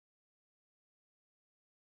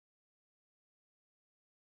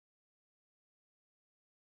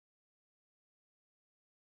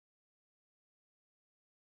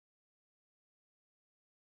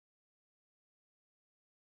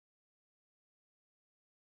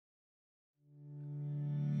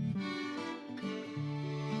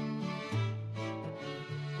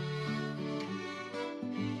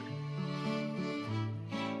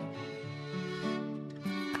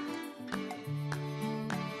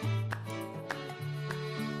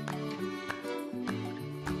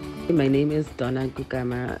My name is Donna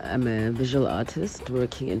Gugama. I'm a visual artist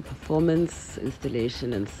working in performance,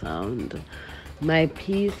 installation, and sound. My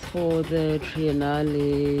piece for the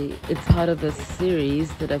Triennale, it's part of a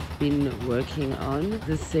series that I've been working on.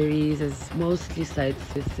 The series is mostly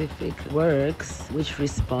site-specific works which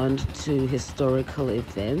respond to historical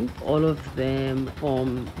events. All of them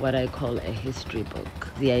form what I call a history book.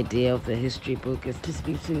 The idea of the history book is to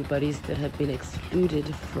speak to bodies that have been excluded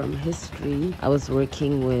from history. I was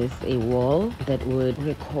working with a wall that would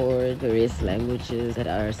record various languages that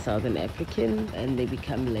are Southern African, and they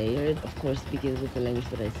become layered. Of course, begins with the language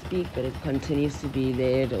that I speak, but it continues to be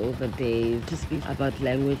layered over days to speak about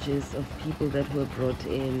languages of people that were brought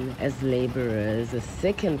in as laborers. The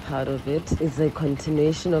second part of it is a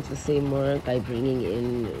continuation of the same work by bringing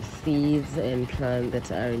in seeds and plants that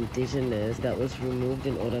are indigenous that was removed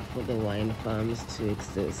in order for the wine farms to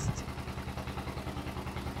exist.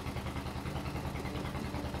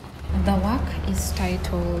 The work is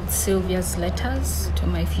titled Sylvia's Letters to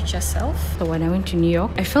My Future Self. So when I went to New York,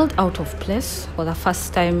 I felt out of place. For the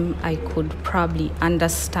first time, I could probably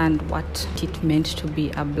understand what it meant to be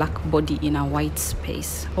a black body in a white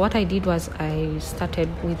space. What I did was I started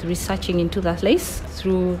with researching into the place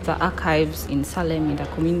through the archives in Salem in the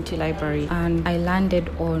community library, and I landed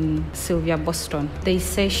on Sylvia Boston. They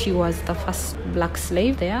say she was the first black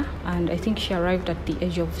slave there, and I think she arrived at the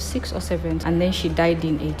age of 6 or 7, and then she died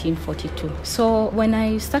in 1842. So when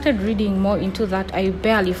I started reading more into that, I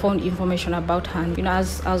barely found information about her. I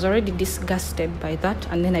was already disgusted by that,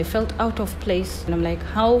 and then I felt out of place, and I'm like,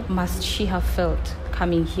 how must she have felt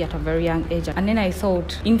coming here at a very young age? And then I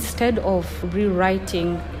thought, instead of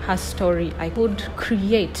rewriting her story, I could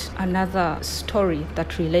create another story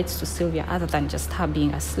that relates to Sylvia other than just her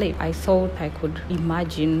being a slave. I thought I could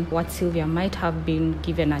imagine what Sylvia might have been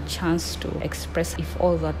given a chance to express if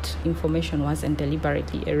all that information wasn't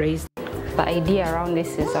deliberately erased. The idea around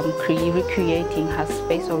this is I'm recreating her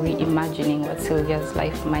space or reimagining what Sylvia's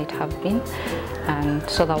life might have been. And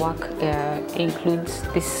so the work includes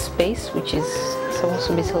this space, which is supposed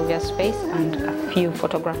to be Sylvia's space, and a few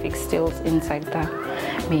photographic stills inside the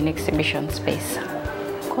main exhibition space.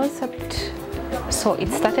 Concept, so it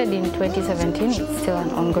started in 2017, it's still an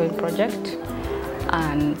ongoing project,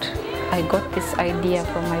 and I got this idea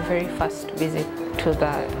from my very first visit to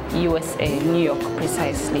the USA, New York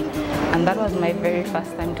precisely. And that was my very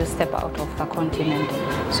first time to step out of the continent.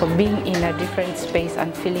 So being in a different space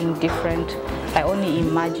and feeling different, I only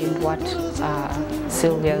imagined what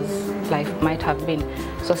Sylvia's life might have been.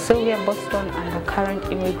 So Sylvia Boston and the current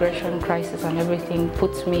immigration crisis and everything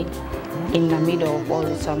puts me in the middle of all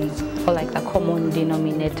this, or like the common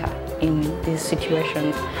denominator in these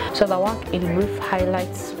situations. So the work in brief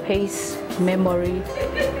highlights space, memory,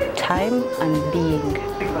 time, and being.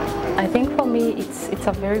 I think for me it's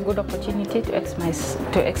a very good opportunity to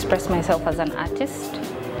express myself as an artist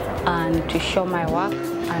and to show my work,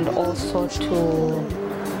 and also to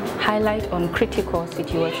highlight on critical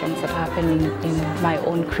situations that happen in my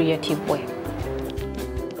own creative way.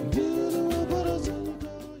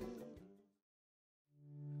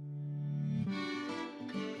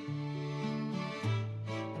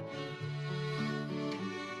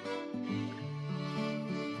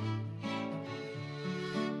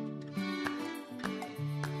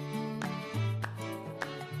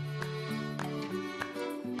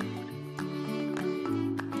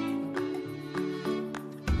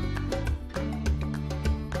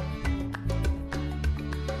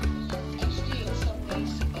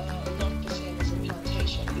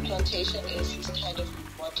 Plantation is this kind of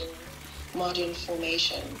modern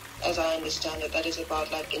formation, as I understand it, that is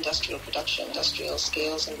about like industrial production, industrial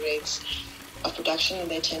scales and rates of production, and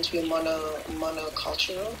they tend to be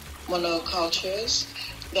monocultures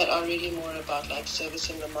that are really more about like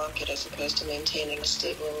servicing the market as opposed to maintaining a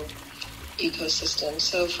stable ecosystem.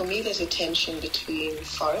 So for me, there's a tension between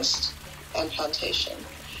forest and plantation.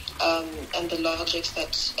 And the logics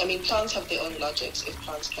that, plants have their own logics, if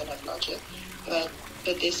plants can have logic, but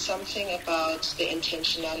there's something about the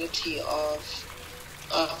intentionality of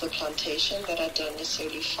the plantation that I don't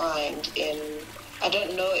necessarily find in, I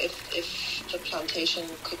don't know if the plantation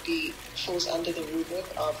falls under the rubric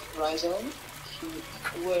of rhizome,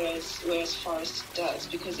 whereas forest does,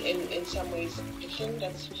 because in some ways the thing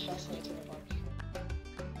that's fascinating about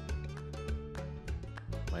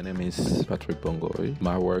My name is Patrick Bongoi.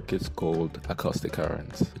 My work is called Acoustic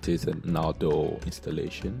Currents. It is an outdoor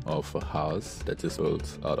installation of a house that is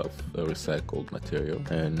built out of a recycled material,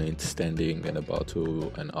 and it's standing at about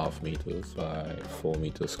 2.5 meters by 4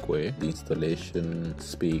 meters square. The installation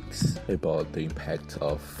speaks about the impact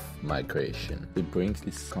of migration. It brings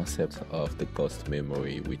this concept of the ghost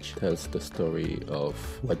memory, which tells the story of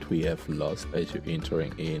what we have lost as you're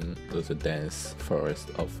entering in. There's a dense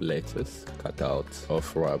forest of letters cut out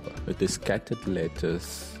of rubber. But the scattered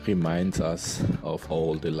letters reminds us of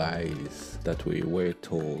all the lies that we were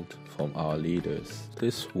told from our leaders.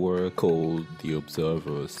 This work called The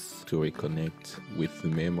Observers to reconnect with the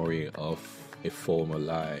memory of a former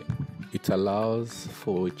lie. It allows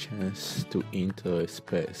for a chance to enter a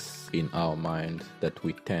space in our mind that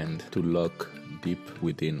we tend to lock deep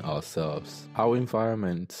within ourselves. Our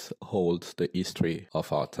environment holds the history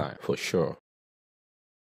of our time, for sure.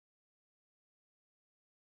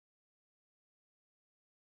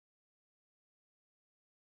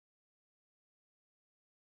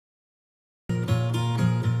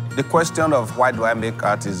 The question of why do I make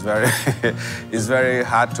art is very, is very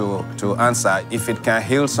hard to answer. If it can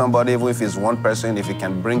heal somebody, even if it's one person, if it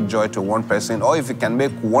can bring joy to one person, or if it can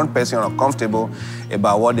make one person uncomfortable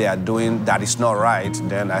about what they are doing that is not right,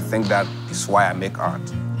 then I think that is why I make art.